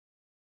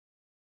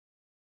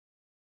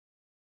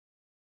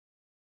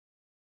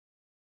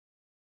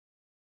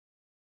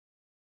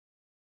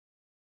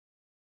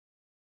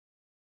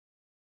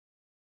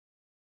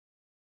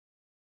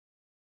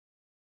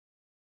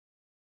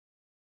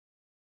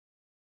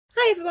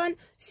everyone,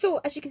 so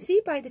as you can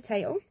see by the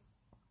title,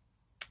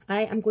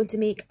 I am going to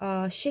make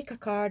a shaker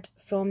card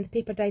from the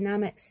Paper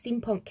Dienamics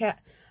steampunk kit.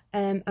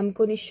 I'm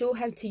going to show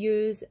how to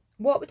use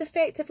what would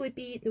effectively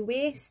be the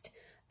waste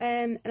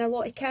in a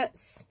lot of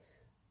kits.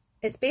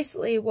 It's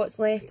basically what's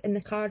left in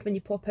the card when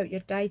you pop out your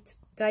die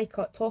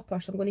cut topper,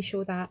 so I'm going to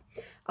show that.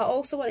 I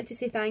also wanted to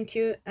say thank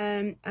you.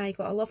 I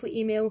got a lovely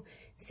email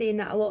saying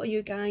that a lot of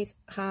you guys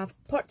have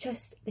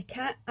purchased the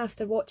kit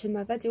after watching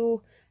my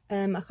video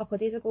a couple of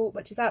days ago,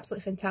 which is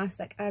absolutely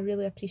fantastic. I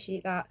really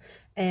appreciate that.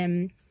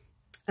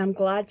 I'm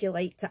glad you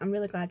liked it. I'm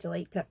really glad you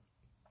liked it.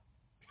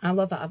 I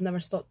love it. I've never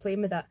stopped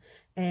playing with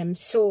it.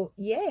 So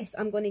yes,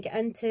 I'm going to get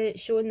into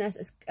showing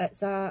this.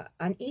 It's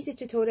an easy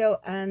tutorial,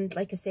 and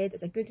like I said,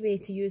 it's a good way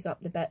to use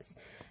up the bits,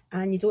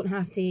 and you don't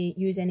have to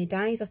use any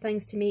dies or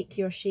things to make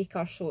your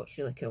shaker, so it's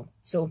really cool.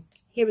 So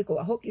here we go.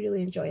 I hope you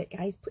really enjoy it,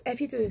 guys. If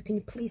you do, can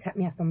you please hit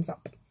me a thumbs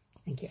up?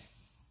 Thank you.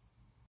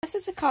 This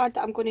is the card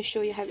that I'm going to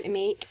show you how to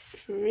make.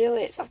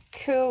 It's a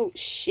cool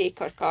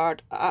shaker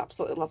card. I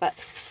absolutely love it.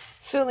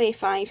 Full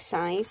A5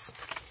 size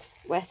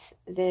with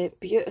the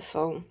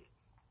beautiful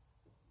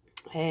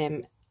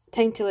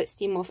Time to Let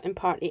Steam Off and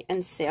Party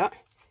insert.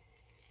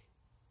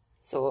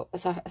 So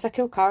it's a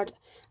cool card.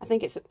 I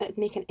think it'd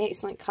make an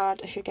excellent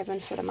card if you're given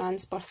for a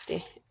man's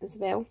birthday as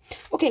well.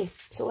 Okay,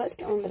 so let's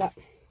get on with it.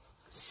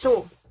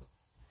 So,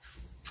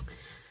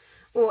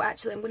 oh,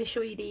 actually, I'm going to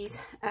show you these.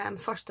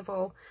 First of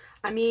all,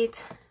 I made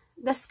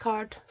this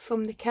card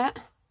from the kit.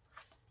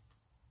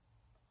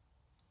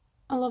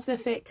 I love the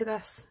effect of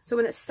this. So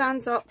when it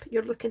stands up,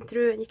 you're looking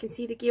through and you can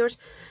see the gears.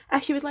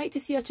 If you would like to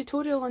see a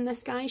tutorial on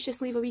this, guys,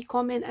 just leave a wee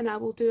comment and I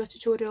will do a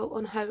tutorial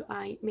on how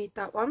I made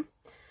that one.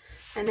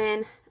 And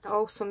then I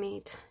also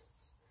made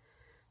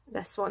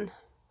this one,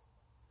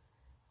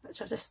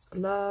 which I just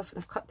love. And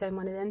I've cut down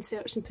one of the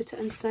inserts and put it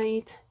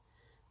inside.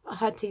 I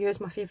had to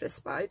use my favourite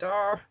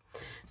spider.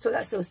 So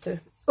that's those two.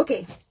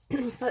 Okay,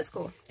 let's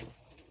go.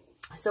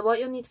 So what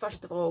you'll need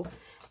first of all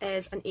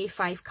is an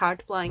A5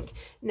 card blank.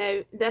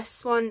 Now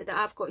this one that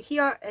I've got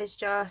here is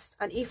just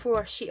an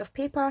A4 sheet of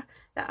paper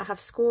that I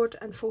have scored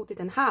and folded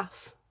in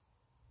half.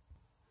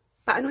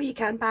 But I know you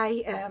can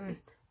buy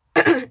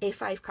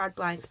A5 card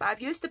blanks, but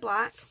I've used the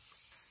black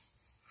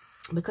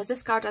because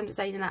this card I'm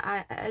designing,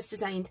 it is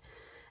designed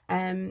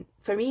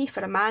for me, for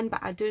a man,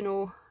 but I do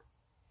know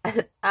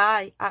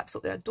I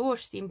absolutely adore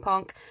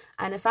steampunk,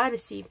 and if I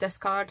received this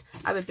card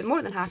I would be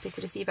more than happy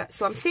to receive it.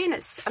 So I'm saying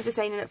I'm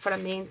designing it for a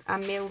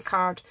male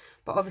card,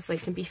 but obviously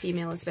it can be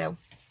female as well.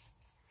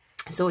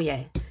 So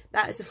yeah,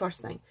 that is the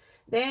first thing.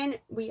 Then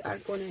we are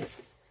going to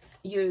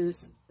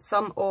use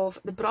some of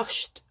the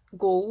brushed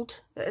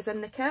gold that is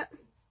in the kit.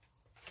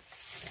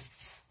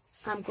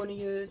 I'm going to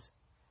use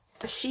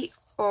a sheet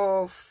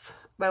of,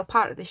 well,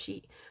 part of the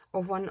sheet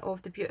of one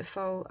of the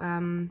beautiful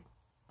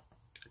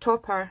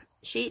topper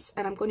sheets,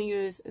 and I'm going to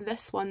use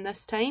this one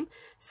this time.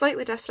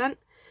 Slightly different,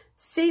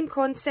 same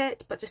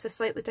concept but just a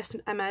slightly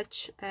different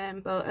image.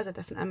 Well, it is a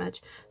different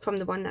image from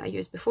the one that I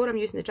used before. I'm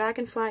using the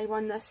dragonfly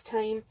one this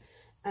time,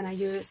 and I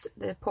used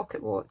the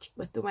pocket watch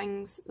with the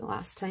wings the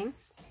last time.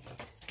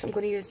 So I'm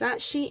going to use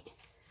that sheet.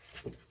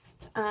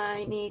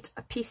 I need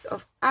a piece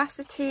of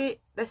acetate.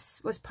 This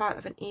was part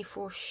of an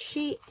A4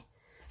 sheet,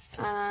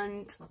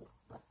 and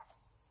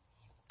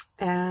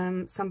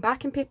some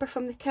backing paper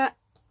from the kit.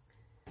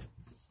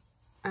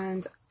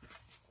 And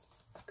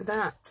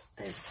that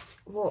is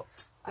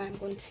what I'm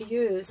going to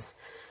use.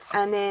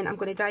 And then I'm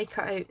going to die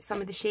cut out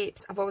some of the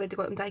shapes. I've already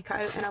got them die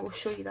cut out and I will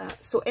show you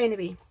that. So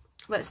anyway,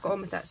 let's get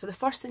on with it. So the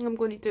first thing I'm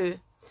going to do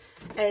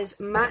is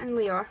matte and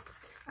layer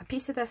a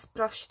piece of this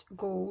brushed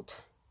gold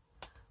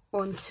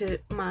onto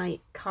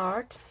my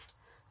card.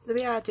 So the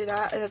way I do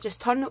that is I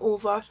just turn it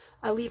over.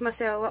 I leave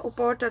myself a little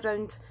border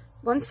around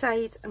one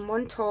side and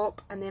one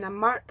top, and then I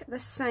mark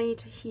this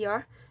side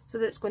here so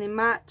that it's going to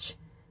match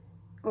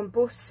on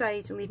both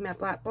sides and leave me a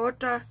black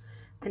border,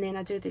 and then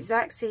I do the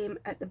exact same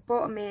at the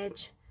bottom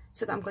edge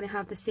so that I'm going to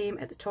have the same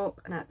at the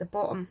top and at the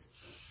bottom.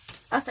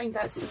 I find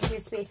that's the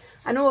easiest way.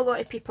 I know a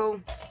lot of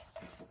people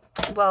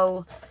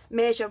will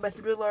measure with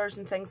rulers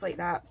and things like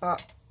that,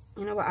 but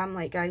you know what I'm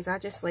like, guys, I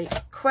just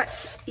like quick,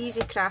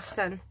 easy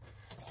crafting,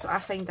 so I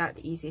find that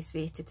the easiest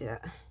way to do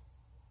it.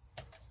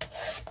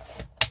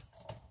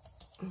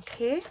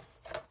 Okay,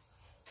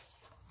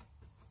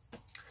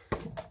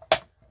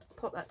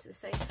 pop that to the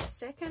side for a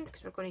second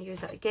because we're going to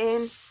use it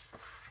again.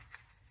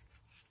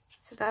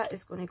 So that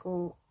is going to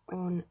go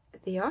on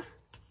there,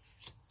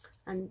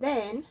 and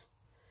then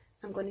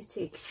I'm going to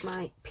take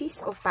my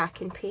piece of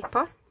backing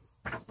paper.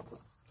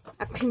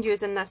 I've been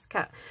using this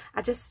kit,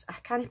 I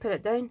can't put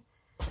it down.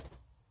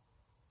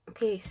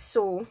 Okay,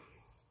 so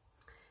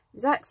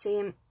exact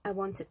same, I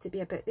want it to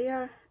be about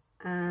there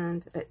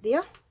and about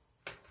there.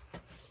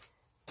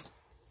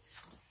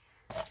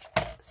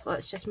 So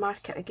let's just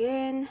mark it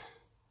again.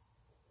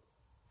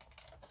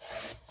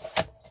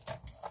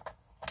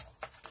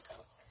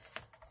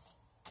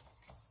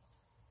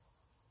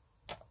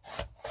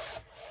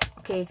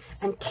 Okay,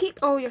 and keep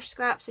all your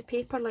scraps of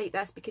paper like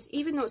this, because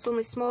even though it's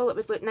only small, it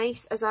would look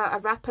nice as a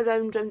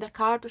wraparound around a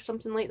card or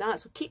something like that.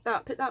 So keep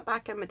that, put that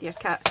back in with your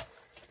kit.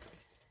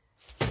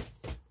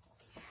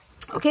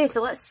 Okay,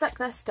 so let's stick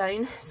this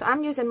down. So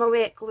I'm using my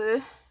wet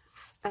glue.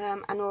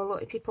 I know a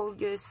lot of people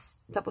use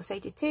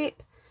double-sided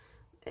tape.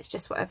 It's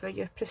just whatever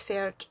your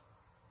preferred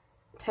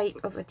type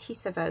of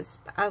adhesive is,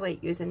 but I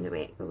like using the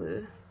wet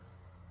glue.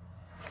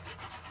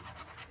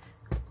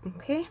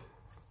 Okay,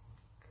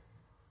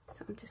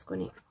 so I'm just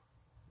going to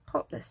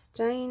pop this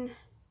down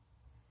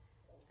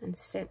and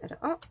centre it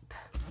up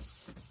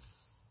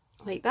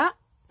like that,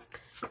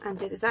 and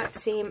do the exact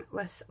same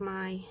with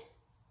my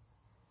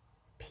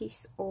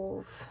piece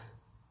of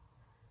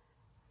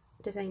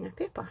designer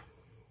paper.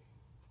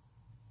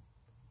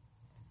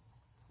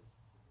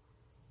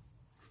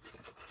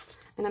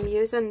 And I'm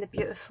using the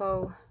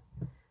beautiful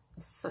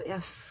sort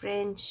of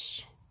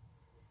French,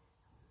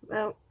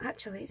 well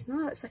actually it's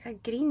not, it's like a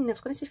green, I was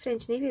going to say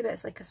French navy, but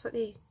it's like a sort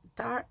of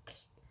dark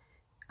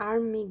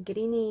army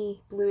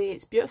greeny bluey.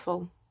 It's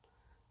beautiful.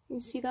 You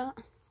can see that?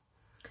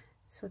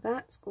 So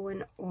that's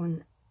going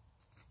on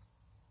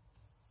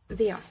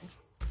there.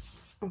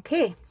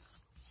 Okay,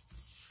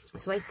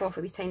 so wipe off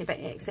a wee tiny bit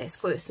of excess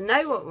glue. So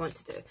now what we want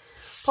to do,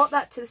 pop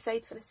that to the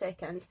side for a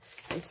second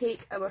and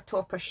take our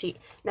topper sheet.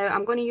 Now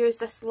I'm going to use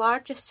this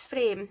largest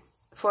frame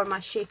for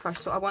my shaker,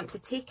 so I want to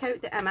take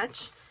out the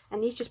image,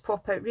 and these just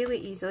pop out really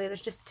easily.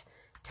 There's just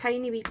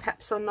tiny wee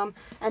pips on them,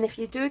 and if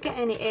you do get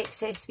any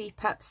excess wee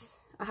pips,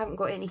 I haven't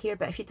got any here,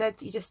 but if you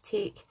did, you just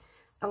take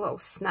a little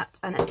snip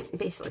and it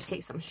basically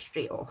takes them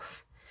straight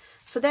off.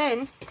 So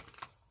then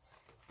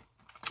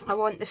I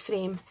want the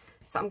frame,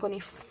 so I'm going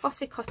to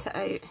fussy cut it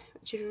out,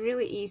 which is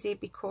really easy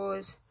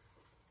because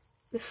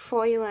the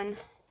foiling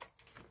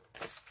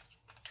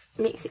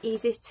makes it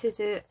easy to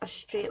do a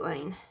straight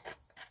line.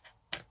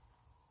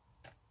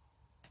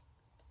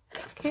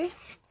 Okay,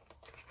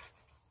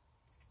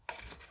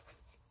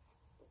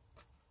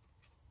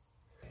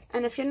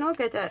 and if you're not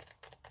good at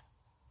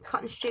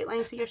cutting straight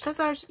lines with your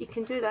scissors, you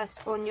can do this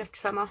on your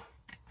trimmer,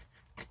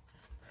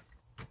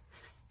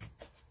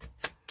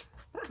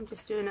 but I'm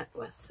just doing it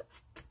with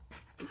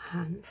my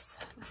hands,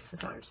 with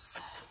scissors.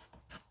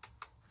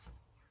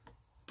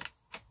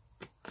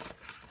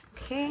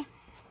 Okay,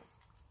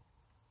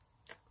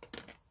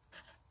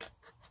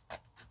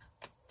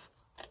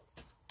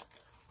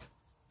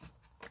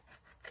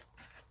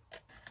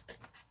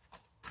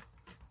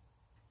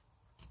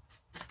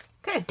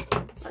 okay,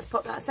 let's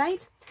pop that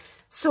aside.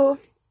 So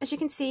as you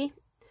can see,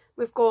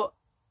 we've got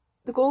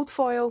the gold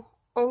foil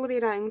all the way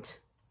around,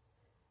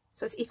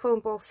 so it's equal on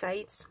both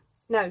sides.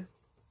 Now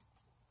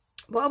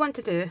what I want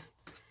to do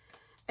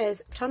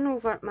is turn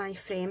over my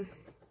frame.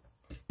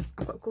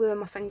 I've got glue on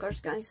my fingers,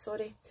 guys,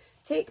 sorry.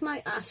 Take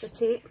my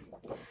acetate,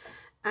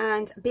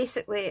 and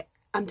basically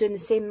I'm doing the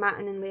same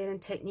matting and layering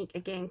technique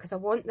again, because I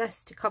want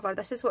this to cover,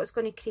 this is what's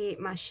going to create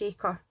my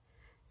shaker.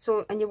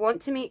 So, and you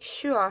want to make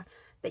sure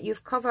that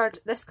you've covered,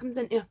 this comes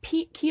into a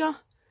peak here,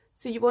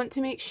 so you want to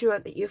make sure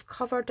that you've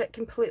covered it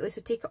completely. So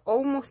take it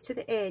almost to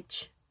the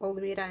edge all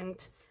the way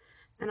around,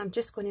 and I'm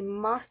just going to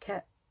mark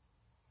it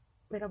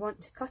where I want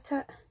to cut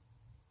it,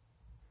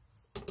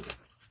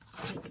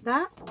 like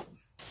that.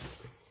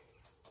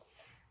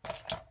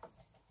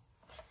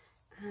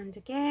 And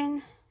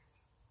again,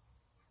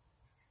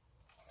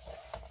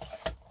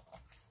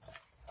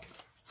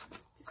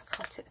 just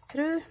cut it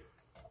through.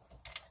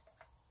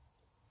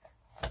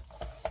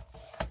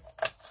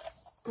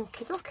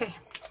 Okie dokie.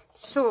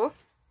 So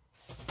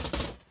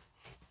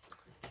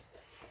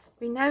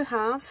we now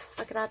have, if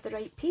I grab the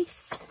right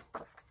piece,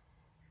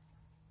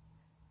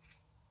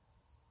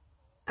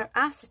 our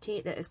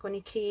acetate that is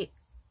going to create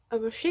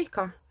our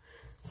shaker.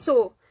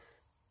 So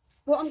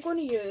what I'm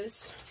going to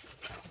use,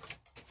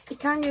 you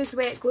can use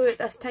wet glue at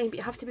this time, but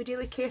you have to be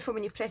really careful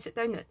when you press it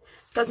down, it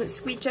doesn't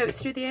squeege out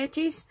through the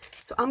edges.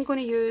 So I'm going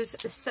to use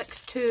the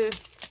 6-2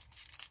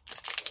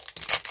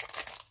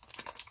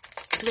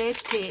 red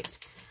tape,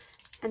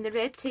 and the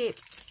red tape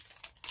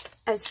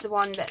is the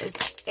one that is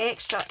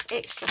extra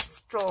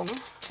strong,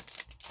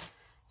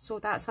 so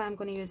that's why I'm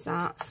going to use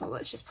that. So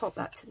let's just pop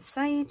that to the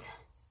side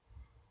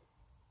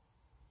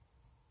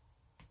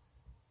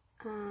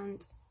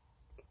and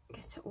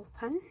get it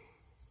open.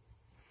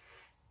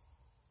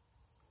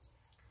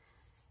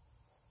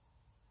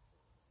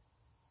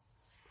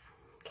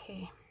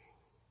 Okay,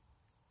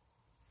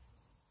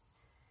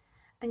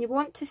 and you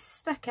want to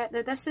stick it.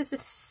 Now this is a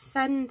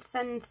thin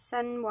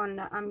one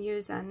that I'm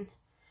using.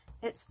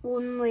 It's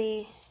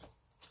only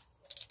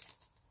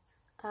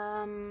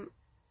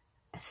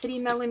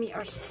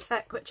 3mm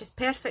thick, which is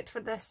perfect for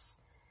this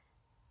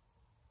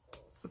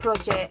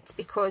project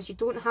because you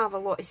don't have a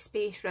lot of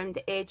space around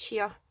the edge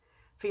here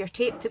for your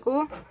tape to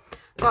go.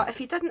 But if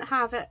you didn't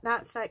have it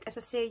that thick, as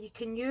I say, you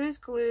can use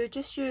glue.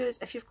 Just use,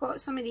 if you've got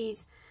some of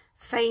these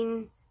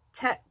fine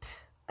tip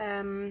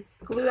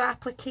glue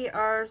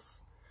applicators,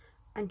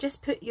 and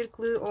just put your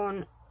glue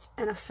on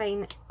in a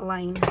fine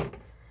line.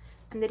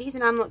 And the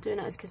reason I'm not doing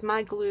it is because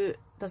my glue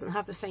doesn't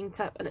have the fine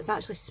tip, and it's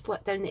actually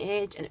split down the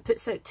edge and it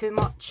puts out too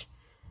much.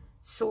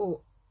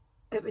 so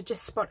it would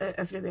just spurt out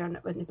everywhere and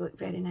it wouldn't look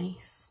very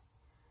nice.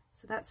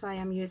 So that's why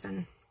I'm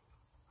using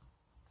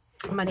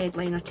my red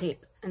liner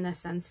tape in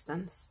this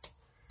instance.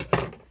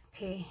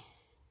 Okay.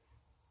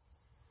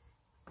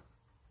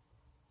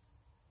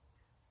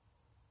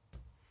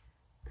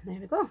 And there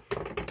we go.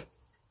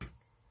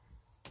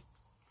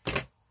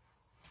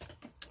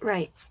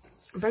 Right,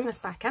 bring this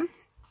back in.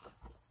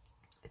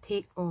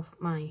 Take off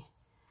my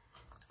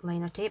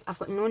liner tape. I've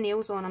got no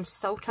nails on. I'm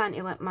still trying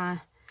to let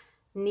my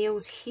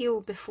nails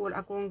heal before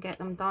I go and get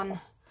them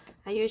done.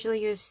 I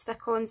usually use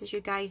stick-ons, as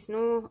you guys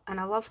know, and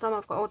I love them.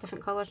 I've got all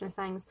different colours and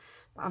things,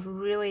 but I've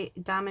really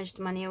damaged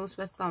my nails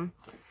with them.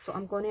 So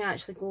I'm going to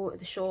actually go to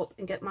the shop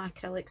and get my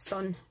acrylics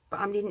done. But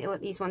I'm needing to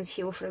let these ones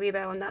heal for a wee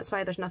while, and that's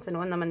why there's nothing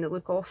on them and they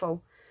look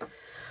awful.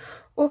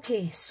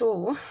 Okay,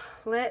 so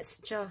let's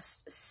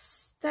just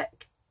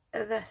stick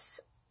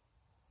this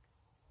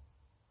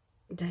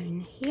down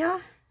here,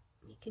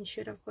 making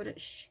sure I've got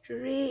it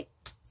straight,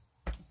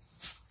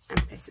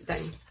 and press it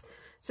down.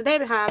 So there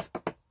we have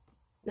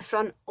the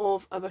front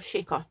of our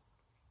shaker.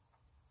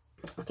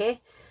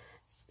 Okay,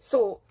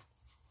 so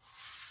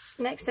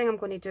next thing I'm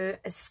going to do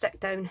is stick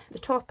down the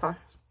topper.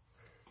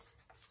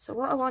 So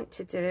what I want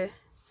to do,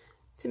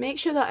 to make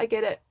sure that I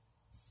get it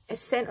as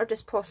centered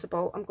as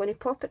possible, I'm going to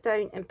pop it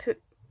down and put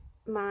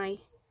my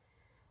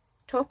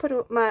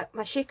topper,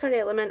 my shaker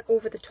element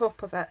over the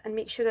top of it, and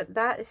make sure that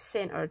that is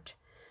centered,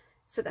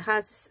 so that it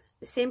has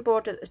the same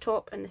border at the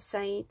top and the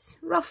sides.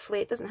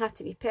 Roughly, it doesn't have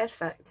to be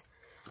perfect.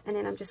 And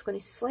then I'm just going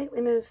to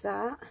slightly move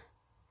that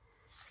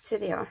to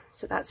there.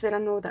 So that's where I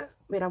know that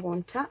where I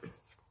want it.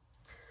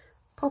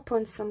 Pop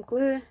on some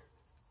glue.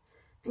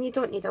 And you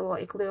don't need a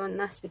lot of glue on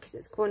this because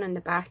it's going in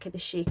the back of the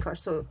shaker,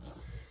 so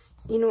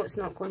you know it's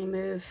not going to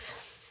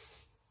move.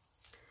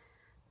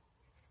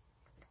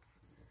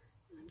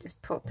 I'm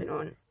just popping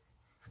on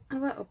a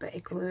little bit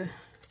of glue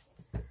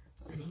and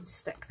then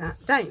stick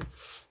that down.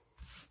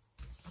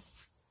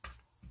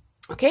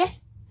 Okay,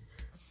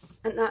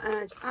 and that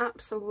is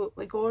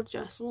absolutely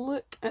gorgeous.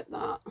 Look at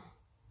that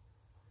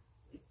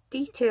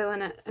detail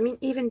in it. I mean,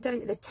 even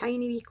down to the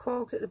tiny wee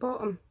cogs at the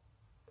bottom.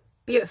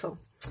 Beautiful.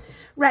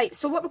 Right,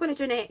 so what we're going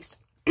to do next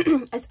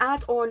is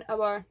add on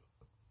our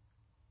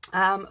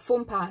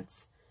foam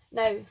pads.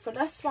 Now, for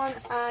this one,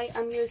 I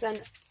am using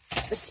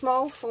the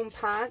small foam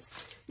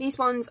pads. These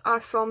ones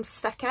are from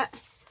Stick It.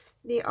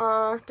 They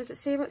are, does it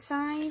say what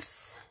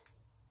size?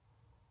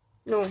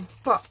 No,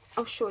 but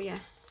I'll show you.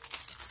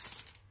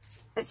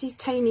 It's these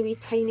tiny wee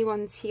tiny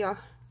ones here.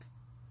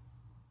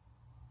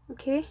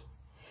 Okay,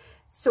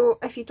 so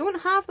if you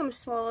don't have them as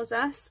small as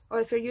this, or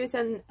if you're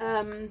using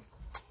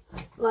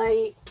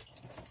like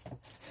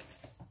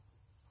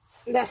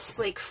this,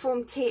 like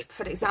foam tape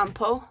for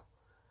example,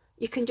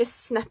 you can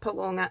just snip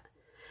along it,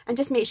 and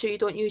just make sure you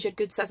don't use your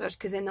good scissors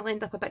because then they'll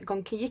end up a bit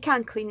gunky. You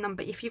can clean them,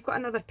 but if you've got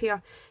another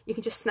pair you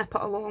can just snip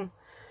it along.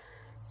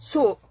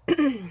 So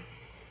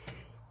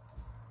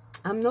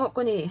I'm not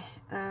going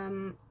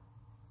to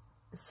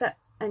sit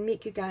and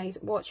make you guys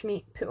watch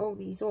me put all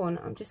these on.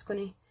 I'm just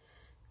going to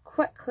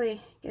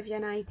quickly give you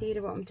an idea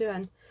of what I'm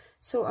doing.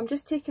 So I'm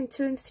just taking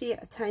 2 and 3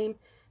 at a time,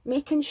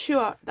 making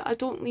sure that I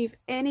don't leave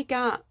any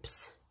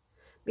gaps,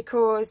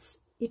 because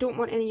you don't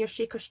want any of your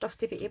shaker stuff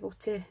to be able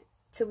to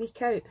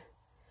leak out.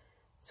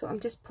 So I'm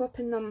just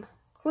popping them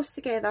close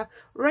together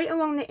right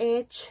along the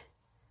edge.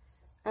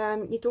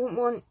 You don't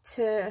want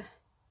to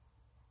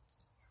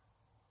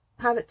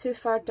have it too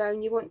far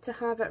down, you want to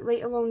have it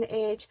right along the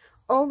edge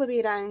all the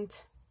way around.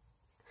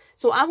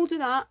 So I will do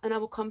that and I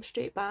will come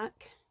straight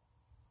back.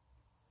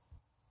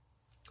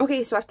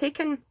 Okay, so I've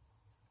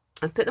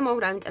put them all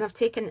around and I've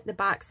taken the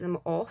backs of them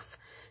off.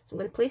 So I'm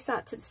going to place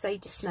that to the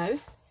side just now.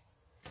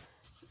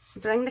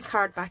 Bring the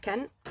card back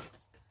in.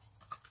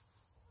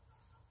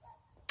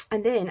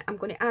 And then I'm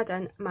going to add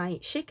in my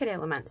shaker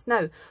elements.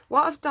 Now,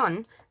 what I've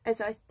done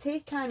is I've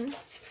taken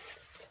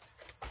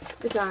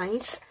the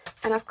dies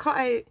and I've cut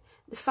out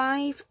the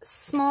 5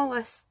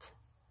 smallest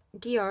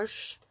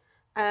gears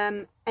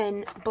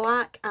in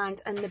black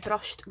and in the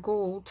brushed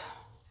gold.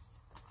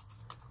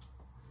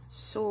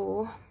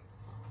 So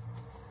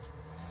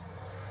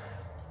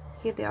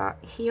here they are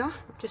here.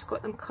 I've just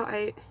got them cut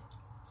out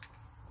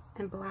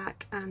in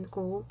black and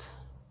gold.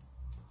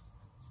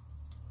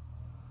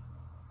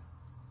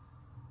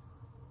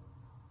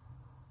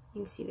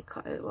 You can see they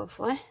cut out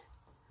lovely.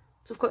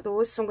 So I've got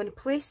those, so I'm going to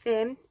place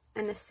them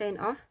in the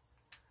centre,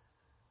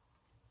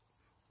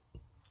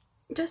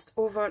 just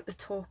over the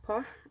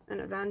topper in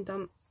a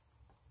random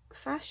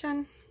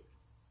fashion,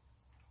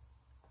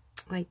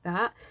 like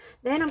that.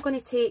 Then I'm going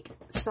to take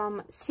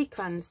some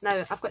sequins.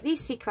 Now I've got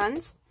these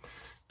sequins,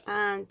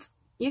 and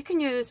you can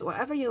use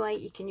whatever you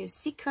like. You can use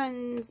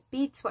sequins,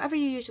 beads, whatever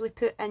you usually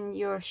put in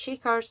your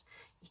shakers,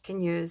 you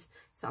can use.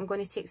 So I'm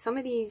going to take some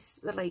of these,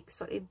 they're like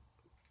sort of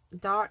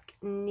dark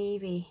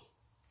navy,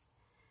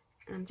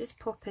 and I'm just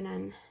popping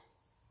in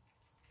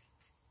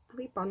a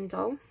wee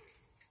bundle.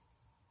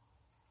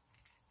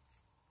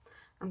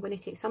 I'm going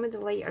to take some of the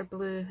lighter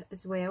blue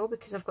as well,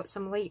 because I've got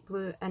some light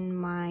blue in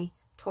my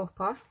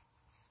topper.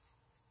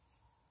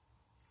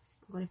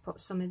 I'm going to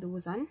put some of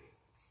those in. A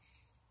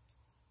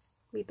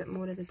wee bit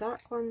more of the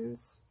dark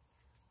ones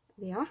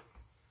there.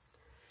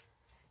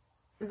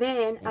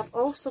 Then I've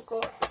also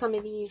got some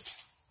of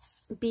these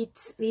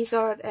beads. These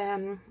are,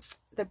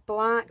 they're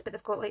black, but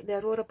they've got like the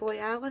Aurora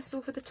Borealis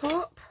over the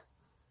top.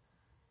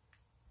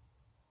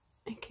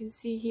 You can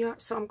see here.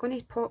 So I'm going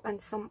to pop in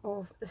some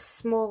of the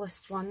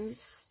smallest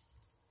ones.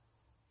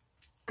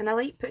 And I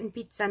like putting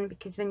beads in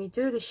because when you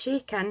do the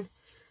shaking,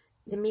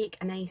 they make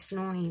a nice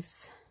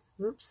noise.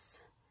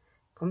 Whoops.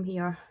 Come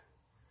here.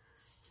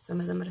 Some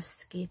of them are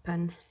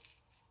escaping.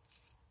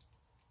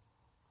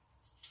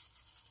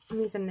 And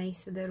these are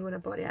nice with the Aurora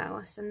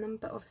Borealis in them,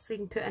 but obviously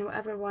you can put in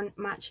whatever one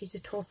matches the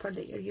topper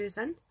that you're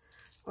using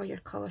or your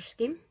colour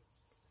scheme.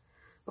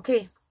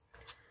 Okay,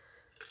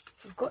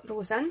 we've got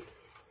those in.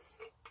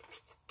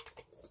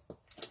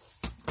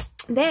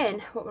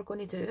 Then what we're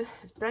going to do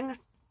is bring our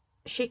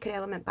shaker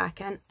element back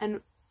in,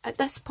 and at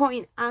this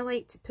point I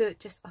like to put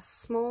just a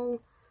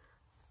small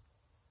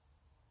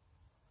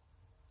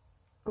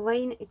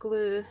line of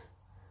glue,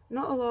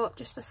 not a lot,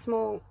 just a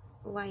small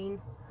line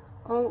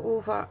all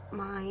over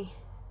my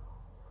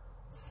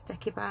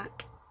sticky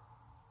back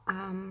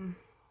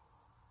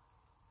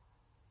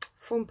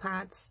foam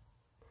pads,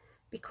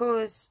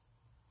 because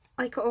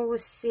like I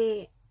always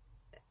say,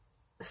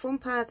 the foam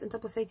pads and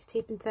double-sided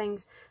tape and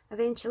things,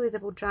 eventually they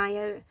will dry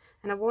out,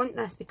 and I want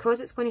this, because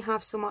it's going to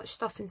have so much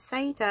stuff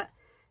inside it,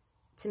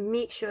 to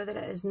make sure that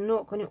it is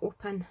not going to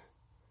open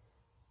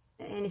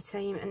at any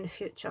time in the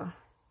future.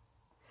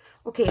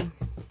 Okay,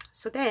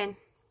 so then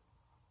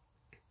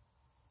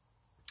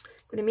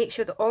I'm going to make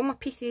sure that all my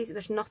pieces,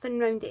 there's nothing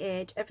round the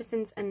edge,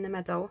 everything's in the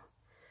middle,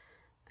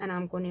 and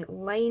I'm going to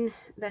line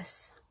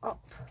this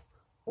up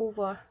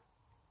over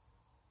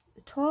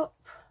the top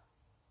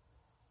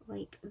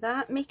like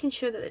that, making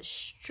sure that it's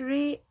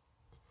straight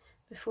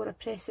before I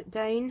press it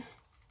down.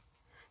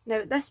 Now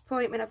at this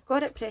point, when I've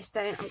got it pressed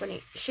down, I'm going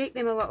to shake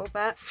them a little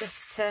bit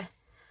just to,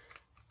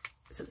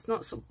 so it's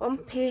not so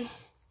bumpy.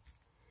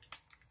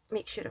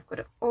 Make sure I've got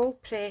it all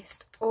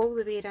pressed all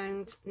the way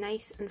around,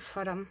 nice and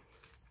firm.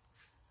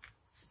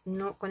 It's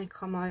not going to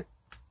come out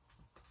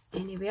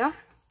anywhere.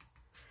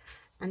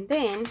 And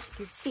then you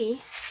can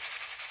see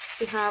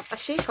we have a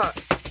shaker.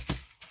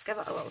 Let's give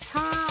it a little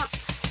tap.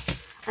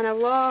 And I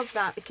love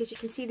that because you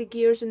can see the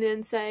gears on the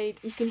inside,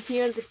 you can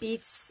hear the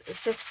beads,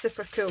 it's just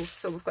super cool.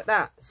 So we've got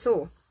that.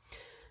 So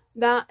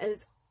that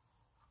is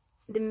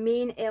the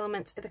main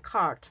element of the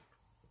card.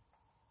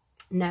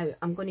 Now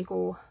I'm going to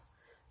go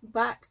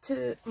back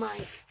to my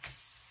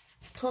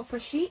topper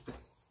sheet,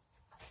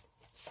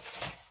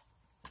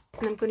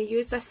 and I'm going to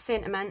use this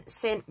sentiment,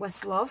 Sent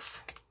with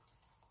Love.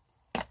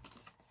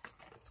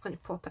 It's going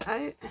to pop it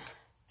out,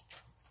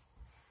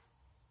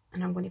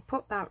 and I'm going to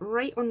pop that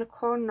right on the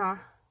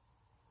corner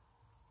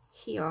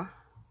here.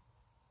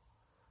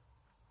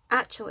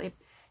 Actually,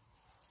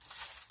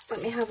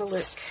 let me have a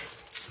look.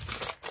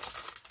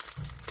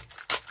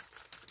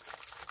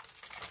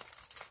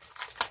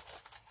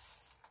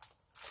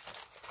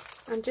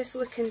 I'm just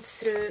looking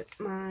through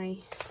my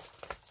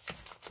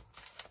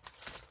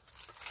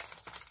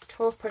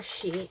topper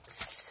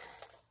sheets.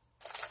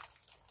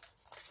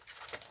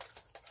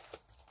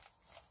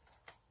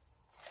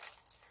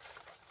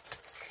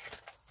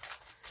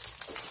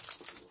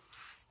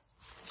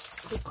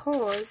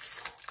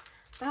 Because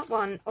that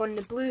one on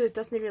the blue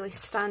doesn't really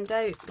stand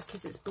out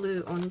because it's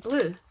blue on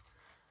blue.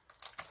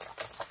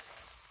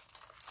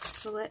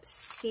 So let's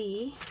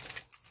see,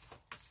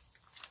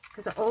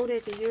 because I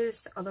already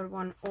used the other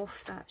one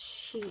off that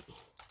sheet.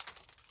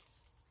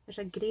 There's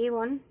a grey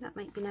one, that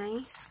might be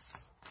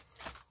nice.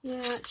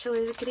 Yeah,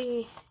 actually the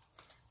grey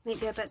might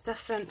be a bit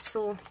different,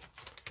 so,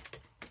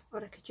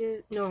 or I could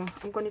use, no,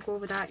 I'm going to go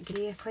with that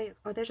grey.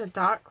 Oh, there's a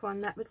dark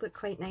one, that would look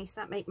quite nice.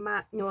 That might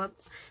match, no,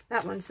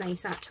 that one's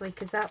nice actually,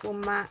 because that will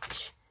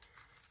match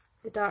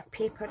the dark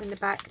paper in the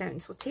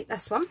background. So we'll take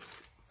this one.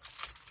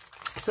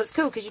 So it's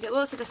cool because you get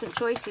lots of different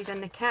choices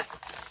in the kit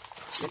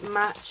that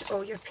match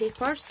all your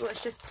papers. So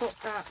let's just pop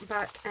that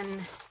back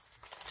in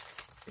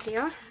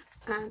there,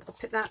 and I'll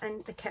put that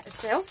in the kit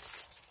as well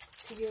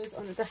to use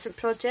on a different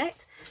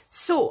project.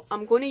 So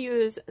I'm going to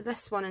use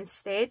this one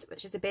instead,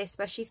 which is the Best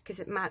Wishes, because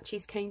it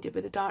matches kind of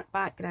with the dark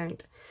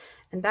background,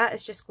 and that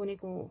is just going to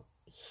go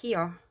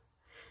here,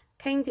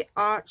 kind of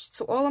arched.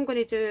 So all I'm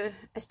going to do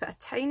is put a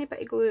tiny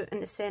bit of glue in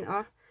the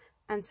centre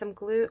and some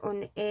glue on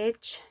the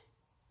edge,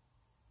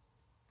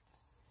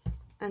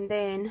 and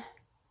then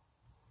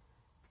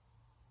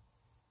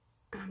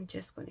I'm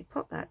just going to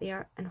pop that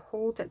there and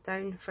hold it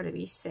down for a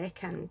wee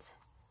second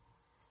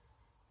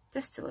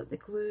just to let the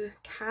glue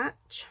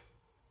catch.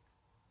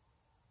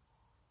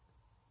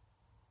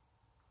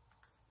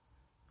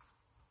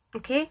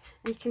 Okay,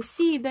 and you can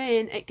see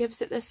then it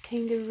gives it this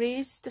kind of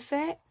raised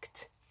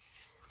effect,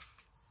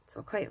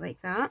 so I quite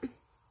like that.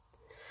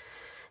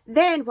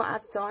 Then what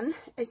I've done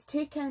is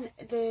taken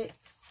the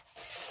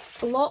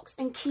locks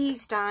and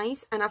keys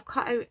dies, and I've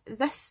cut out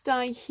this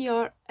die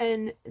here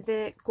in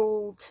the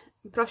gold,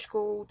 brush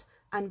gold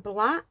and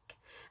black,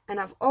 and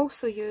I've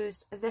also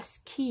used this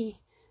key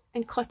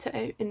and cut it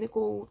out in the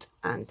gold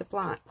and the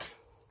black.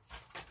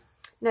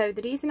 Now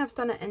the reason I've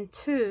done it in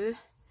two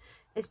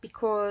is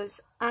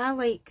because I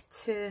like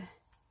to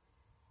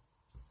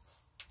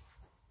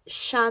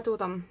shadow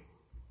them.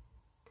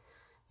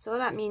 So all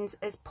that means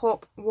is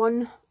pop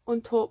one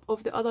on top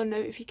of the other. Now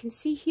if you can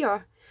see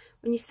here,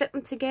 when you stick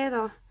them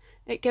together,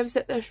 it gives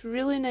it this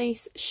really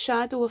nice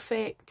shadow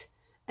effect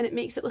and it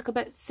makes it look a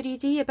bit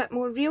 3D, a bit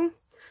more real.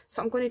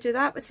 So I'm going to do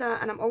that with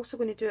that, and I'm also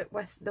going to do it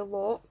with the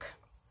lock.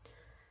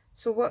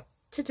 So what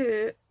to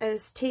do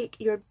is take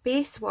your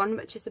base one,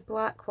 which is a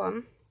black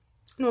one.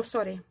 No,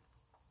 sorry.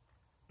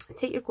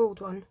 Take your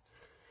gold one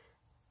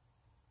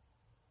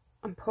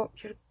and pop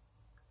your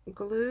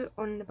glue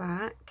on the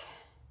back.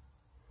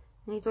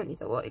 And you don't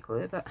need a lot of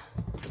glue, but...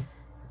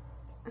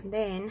 And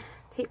then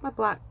take my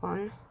black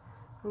one,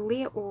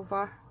 lay it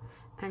over,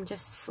 and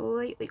just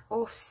slightly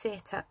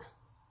offset it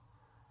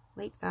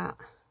like that.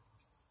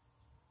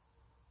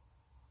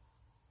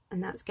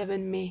 And that's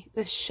given me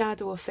this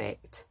shadow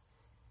effect.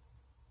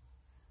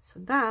 So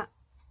that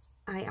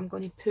I am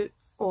going to put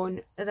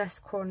on this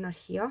corner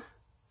here.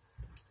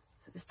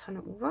 So just turn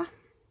it over,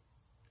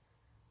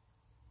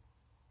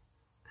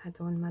 add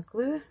on my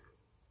glue,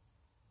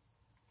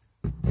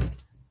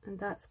 and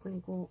that's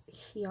going to go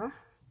here.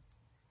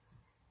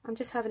 I'm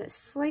just having it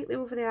slightly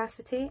over the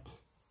acetate,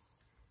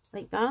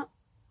 like that.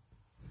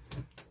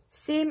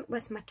 Same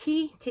with my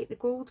key, take the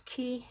gold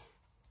key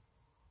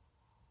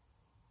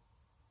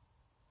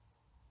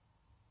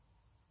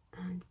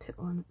and put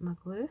on my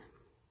glue.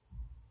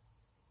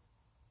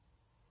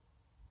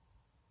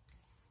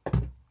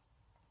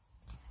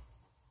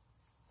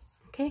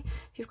 Okay,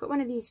 if you've got one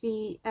of these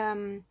wee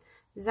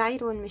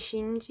Xyron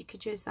machines, you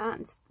could use that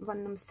and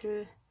run them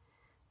through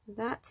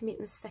that to make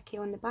them sticky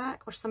on the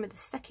back, or some of the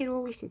sticky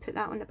roll, you can put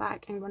that on the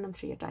back and run them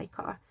through your die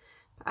cutter.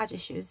 But I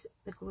just use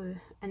the glue,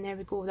 and there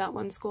we go, that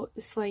one's got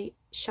the slight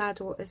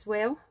shadow as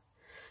well.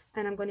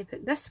 And I'm going to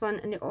put this one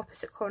in the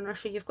opposite corner,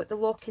 so you've got the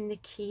lock and the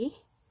key.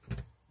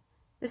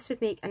 This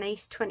would make a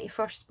nice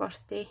 21st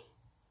birthday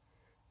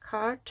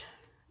card,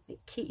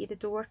 like key to the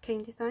door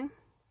kind of thing.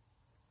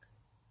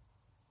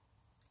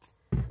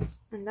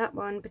 And that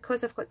one,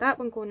 because I've got that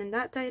one going in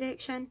that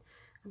direction,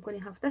 I'm going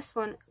to have this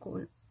one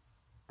going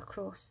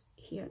across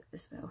here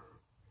as well,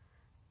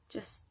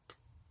 just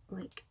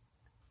like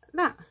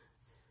that.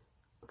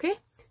 Okay,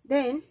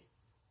 then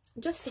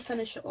just to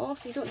finish it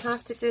off, you don't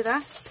have to do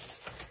this,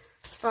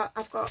 but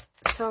I've got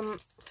some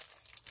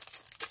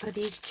of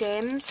these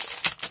gems,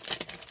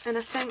 and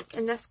I think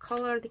in this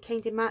colour they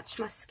kind of match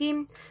my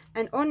scheme.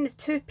 And on the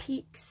two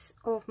peaks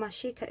of my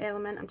shaker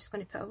element, I'm just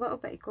going to put a little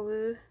bit of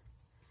glue.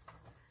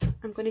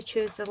 I'm going to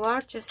choose the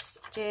largest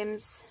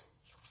gems.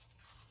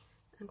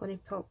 I'm going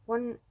to put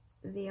one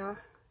there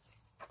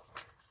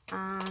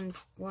and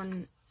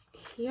one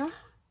here,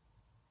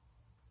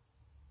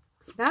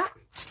 like that.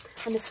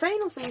 And the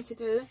final thing to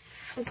do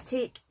is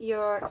take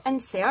your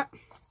insert,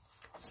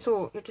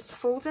 so you're just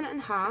folding it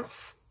in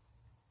half,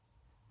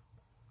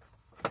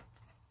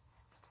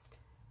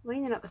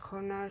 lining up the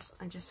corners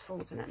and just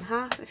folding it in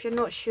half. If you're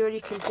not sure,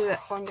 you can do it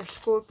on your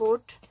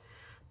scoreboard,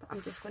 but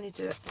I'm just going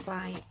to do it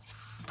by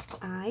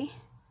eye,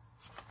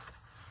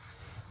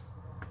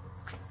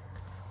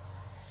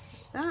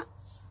 like that.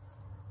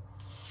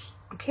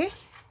 Okay,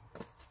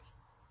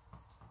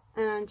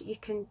 and you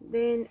can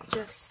then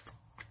just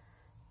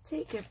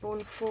take your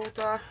bone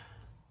folder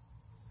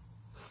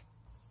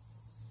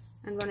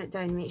and run it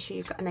down, make sure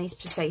you've got a nice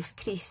precise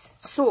crease.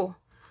 So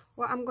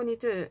what I'm going to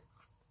do,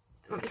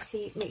 let me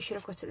see, make sure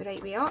I've got it the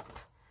right way up.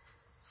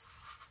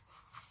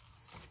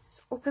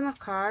 Let's open my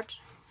card,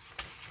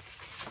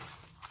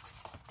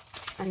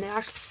 and they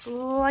are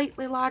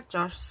slightly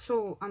larger,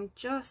 so I'm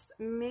just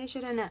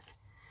measuring it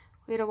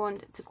where I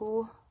want it to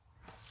go.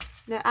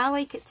 Now I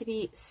like it to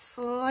be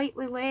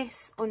slightly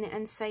less on the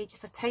inside,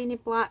 just a tiny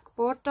black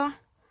border,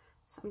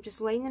 so I'm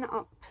just lining it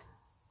up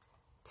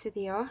to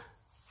there,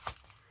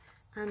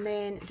 and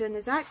then doing the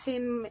exact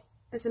same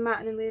as the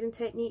matting and layering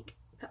technique,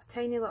 put a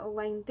tiny little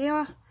line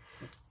there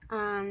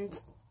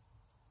and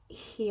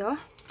here.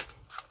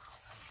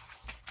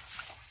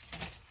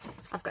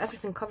 I've got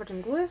everything covered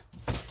in glue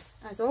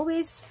as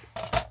always.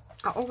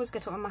 I always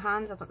get it on my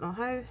hands, I don't know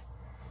how,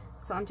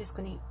 so I'm just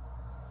going to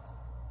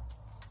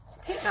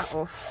take that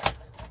off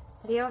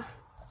there,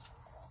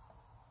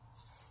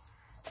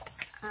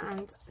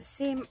 and the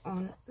same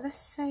on this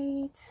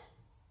side.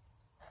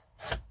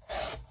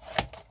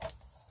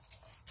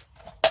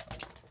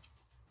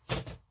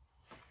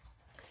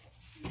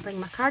 Bring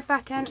my card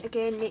back in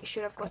again, make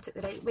sure I've got it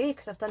the right way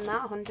because I've done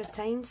that 100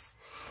 times.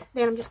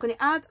 Then I'm just going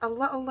to add a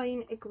little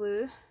line of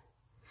glue.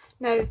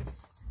 Now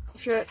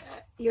if your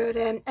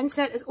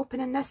insert is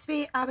opening this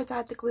way, I would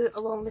add the glue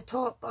along the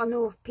top. I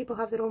know people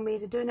have their own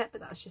ways of doing it,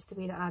 but that's just the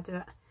way that I do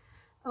it.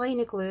 A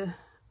line of glue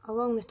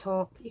along the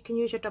top. You can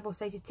use your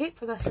double-sided tape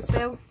for this as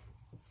well.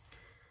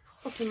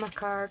 Open my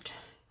card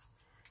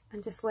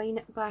and just line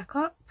it back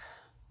up,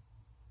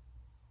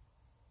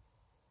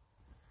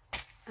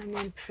 and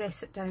then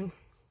press it down.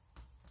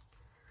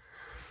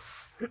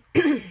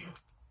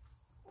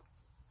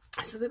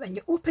 so that when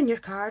you open your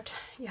card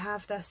you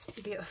have this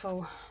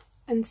beautiful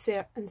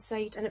insert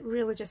inside, and it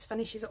really just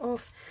finishes it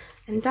off.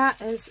 And that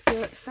is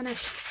your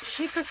finished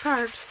shaker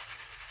card.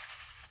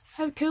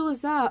 How cool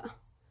is that?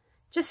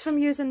 Just from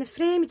using the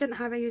frame, you didn't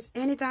have to use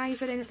any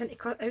dies or anything to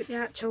cut out the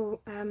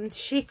actual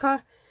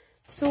shaker.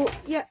 So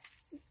yeah,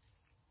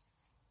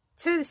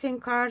 two of the same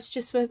cards,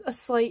 just with a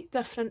slight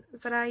different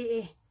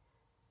variety.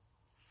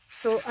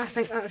 So I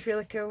think that was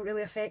really cool,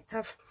 really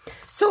effective.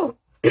 So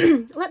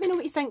let me know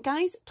what you think,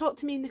 guys. Talk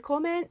to me in the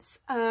comments.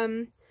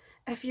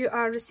 If you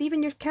are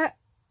receiving your kit,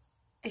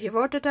 if you've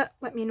ordered it,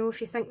 let me know if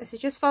you think this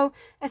is useful.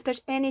 If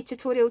there's any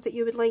tutorial that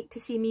you would like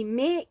to see me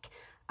make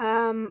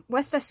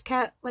with this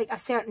kit, like a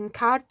certain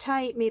card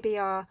type, maybe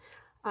a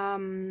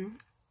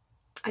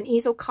an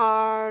easel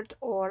card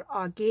or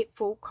a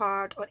gatefold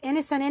card or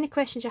anything, any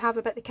questions you have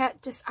about the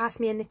kit, just ask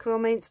me in the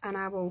comments and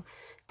I will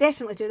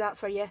definitely do that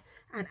for you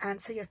and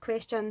answer your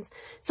questions.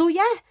 So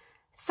yeah,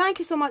 thank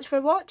you so much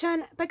for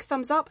watching. Big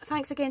thumbs up.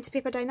 Thanks again to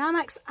Paper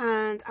Dienamics,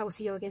 and I will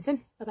see you all again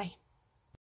soon. Bye bye.